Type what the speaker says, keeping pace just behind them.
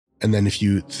And then if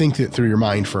you think it through your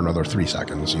mind for another 3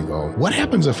 seconds, you go, what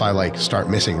happens if I like start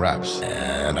missing reps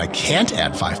and I can't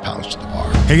add 5 pounds to the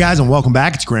bar? Hey guys, and welcome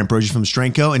back. It's Grant Broggi from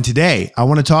Strength Coach. And today I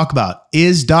want to talk about,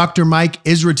 is Dr. Mike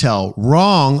Israetel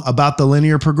wrong about the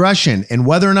linear progression and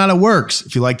whether or not it works?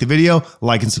 If you like the video,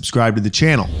 like and subscribe to the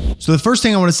channel. So the first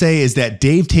thing I want to say is that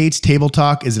Dave Tate's Table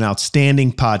Talk is an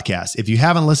outstanding podcast. If you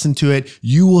haven't listened to it,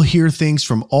 you will hear things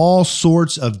from all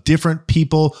sorts of different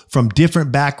people from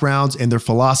different backgrounds and their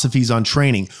philosophies on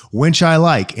training, which I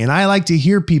like. And I like to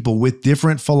hear people with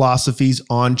different philosophies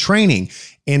on training.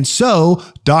 And so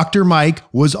Dr. Mike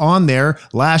was on there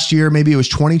last year, maybe it was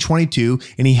 2022,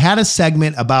 and he had a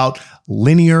segment about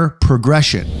linear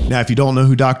progression. Now, if you don't know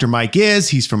who Dr. Mike is,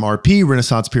 he's from RP,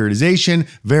 Renaissance Periodization,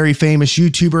 very famous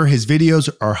YouTuber. His videos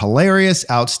are hilarious,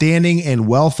 outstanding, and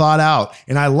well thought out.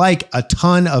 And I like a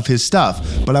ton of his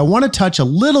stuff. But I want to touch a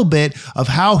little bit of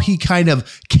how he kind of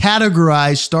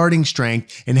categorized starting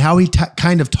strength and how he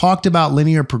kind of talked about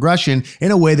linear progression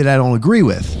in a way that I don't agree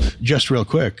with. Just real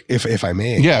quick, if I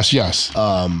may. Yes.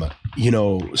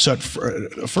 So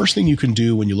first thing you can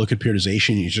do when you look at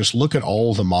periodization, you just look at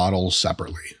all the models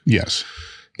separately. Yes.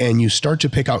 And you start to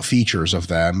pick out features of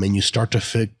them and you start to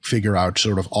figure out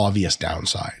sort of obvious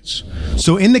downsides.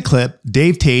 So in the clip,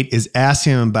 Dave Tate is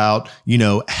asking him about,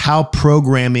 how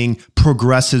programming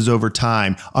progresses over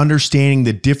time, understanding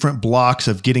the different blocks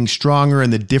of getting stronger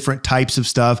and the different types of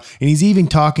stuff. And he's even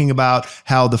talking about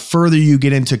how the further you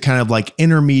get into kind of like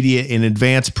intermediate and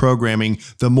advanced programming,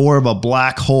 the more of a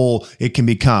black hole it can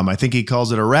become. I think he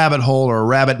calls it a rabbit hole or a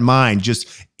rabbit mind, just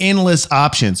endless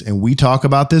options. And we talk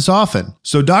about this often.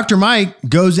 So Dr. Mike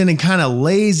goes in and kind of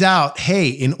lays out, hey,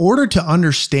 in order to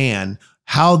understand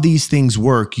how these things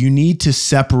work, you need to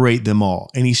separate them all.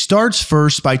 And he starts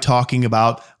first by talking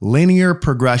about linear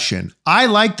progression. I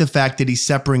like the fact that he's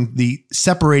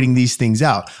separating these things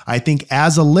out. I think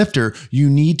as a lifter, you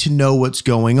need to know what's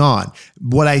going on.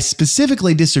 What I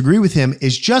specifically disagree with him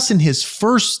is just in his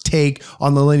first take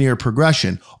on the linear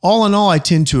progression. All in all, I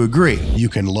tend to agree. You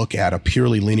can look at a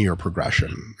purely linear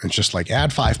progression. It's just like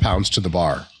add 5 pounds to the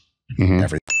bar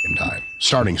every time.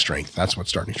 Starting strength. That's what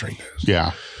starting strength is.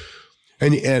 Yeah.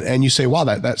 And you say, wow,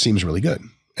 that seems really good.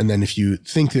 And then if you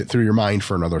think it through your mind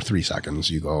for another 3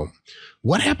 seconds, you go,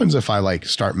 what happens if I like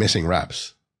start missing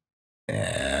reps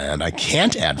and I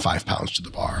can't add 5 pounds to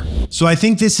the bar? So I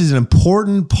think this is an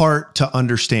important part to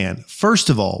understand.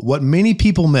 First of all, what many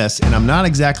people miss, and I'm not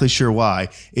exactly sure why,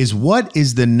 is what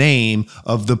is the name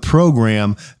of the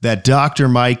program that Dr.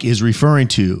 Mike is referring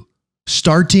to?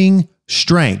 Starting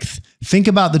strength. Think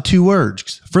about the 2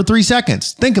 words for 3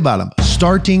 seconds. Think about them.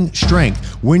 Starting strength,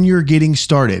 when you're getting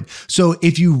started. So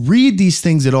if you read these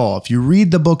things at all, if you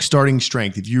read the book Starting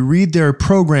Strength, if you read their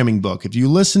programming book, if you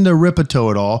listen to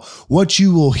Ripito at all, what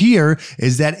you will hear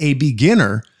is that a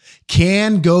beginner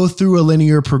can go through a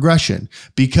linear progression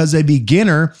because a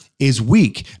beginner is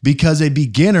weak, because a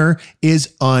beginner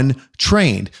is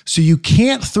untrained. So you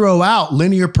can't throw out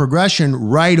linear progression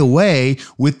right away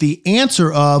with the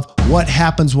answer of what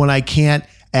happens when I can't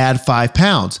add 5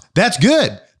 pounds. That's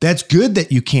good. That's good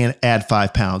that you can't add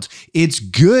 5 pounds. It's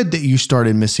good that you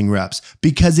started missing reps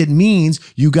because it means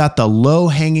you got the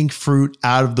low-hanging fruit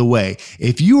out of the way.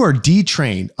 If you are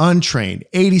detrained, untrained,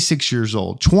 86 years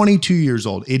old, 22 years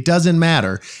old, it doesn't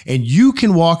matter, and you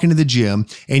can walk into the gym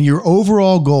and your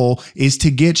overall goal is to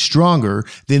get stronger,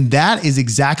 then that is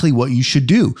exactly what you should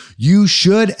do. You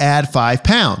should add 5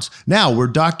 pounds. Now, where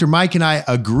Dr. Mike and I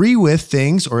agree with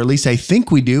things, or at least I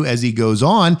think we do as he goes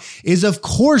on, is of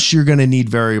course you're going to need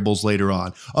variables later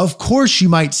on. Of course, you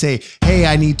might say, hey,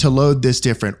 I need to load this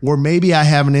different, or maybe I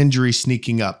have an injury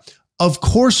sneaking up. Of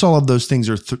course, all of those things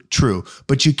are true,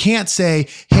 but you can't say,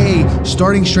 hey,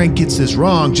 starting strength gets this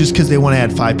wrong just because they want to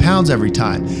add 5 pounds every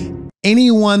time.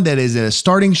 Anyone that is a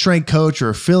starting strength coach or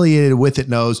affiliated with it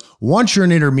knows once you're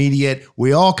an intermediate,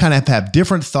 we all kind of have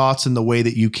different thoughts in the way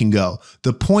that you can go.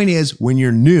 The point is, when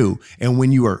you're new and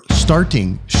when you are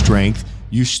starting strength,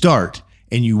 you start.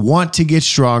 And you want to get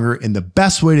stronger. And the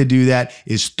best way to do that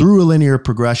is through a linear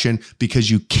progression because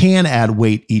you can add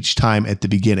weight each time at the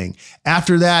beginning.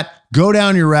 After that, go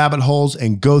down your rabbit holes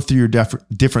and go through your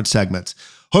different segments.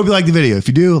 Hope you like the video. If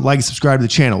you do, like and subscribe to the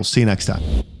channel. See you next time.